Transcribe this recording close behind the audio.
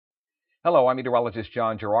Hello, I'm meteorologist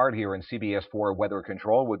John Gerard here in CBS 4 Weather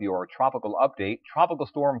Control with your tropical update. Tropical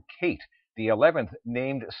Storm Kate, the 11th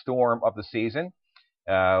named storm of the season,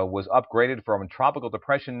 was upgraded from tropical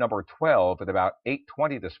depression number 12 at about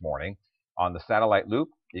 8:20 this morning on the satellite loop.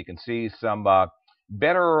 You can see some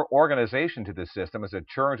better organization to this system as it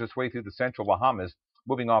churns its way through the central Bahamas,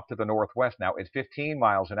 moving off to the northwest now at 15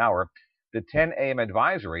 miles an hour. The 10 a.m.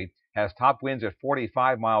 advisory has top winds at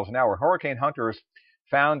 45 miles an hour. Hurricane hunters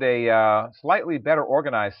found a slightly better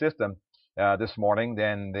organized system this morning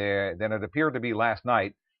than it appeared to be last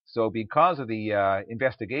night. So because of the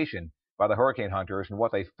investigation by the hurricane hunters and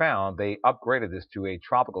what they found, they upgraded this to a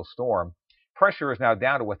tropical storm. Pressure is now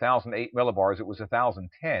down to 1,008 millibars. It was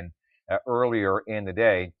 1,010 earlier in the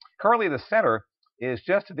day. Currently, the center is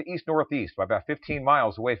just to the east-northeast, by about 15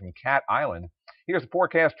 miles away from Cat Island. Here's the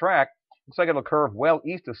forecast track. Looks like it'll curve well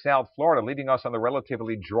east of South Florida, leaving us on the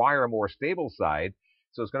relatively drier, more stable side.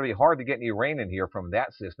 So it's going to be hard to get any rain in here from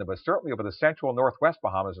that system, but certainly over the central northwest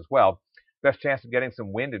Bahamas as well. Best chance of getting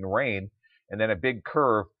some wind and rain, and then a big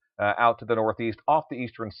curve out to the northeast off the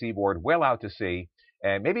eastern seaboard, well out to sea,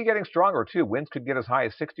 and maybe getting stronger too. Winds could get as high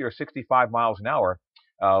as 60 or 65 miles an hour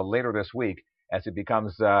later this week as it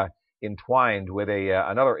becomes entwined with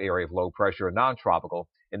another area of low pressure, non-tropical,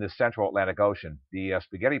 in the central Atlantic Ocean. The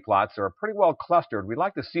spaghetti plots are pretty well clustered. We'd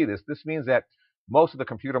like to see this. This means that most of the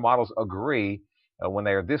computer models agree when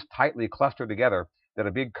they are this tightly clustered together that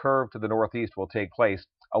a big curve to the northeast will take place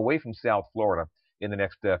away from South Florida in the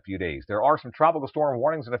next few days. There are some tropical storm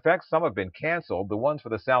warnings in effect. Some have been canceled. The ones for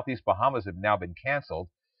the southeast Bahamas have now been canceled,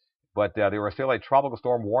 but there are still a tropical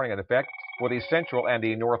storm warning in effect for the central and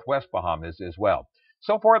the northwest Bahamas as well.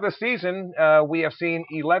 So far this season, we have seen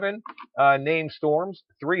 11 named storms,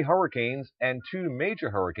 3 hurricanes, and 2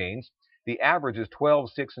 major hurricanes. The average is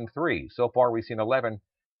 12, 6, and 3. So far, we've seen 11,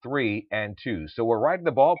 3, and 2. So we're right in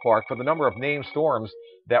the ballpark for the number of named storms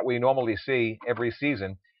that we normally see every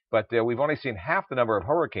season, but we've only seen half the number of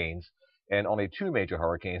hurricanes and only 2 major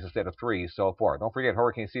hurricanes instead of 3 so far. Don't forget,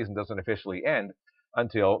 hurricane season doesn't officially end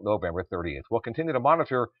until November 30th. We'll continue to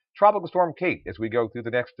monitor Tropical Storm Kate as we go through the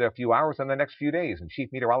next few hours and the next few days. And Chief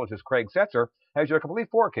Meteorologist Craig Setzer has your complete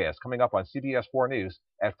forecast coming up on CBS 4 News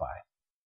at 5.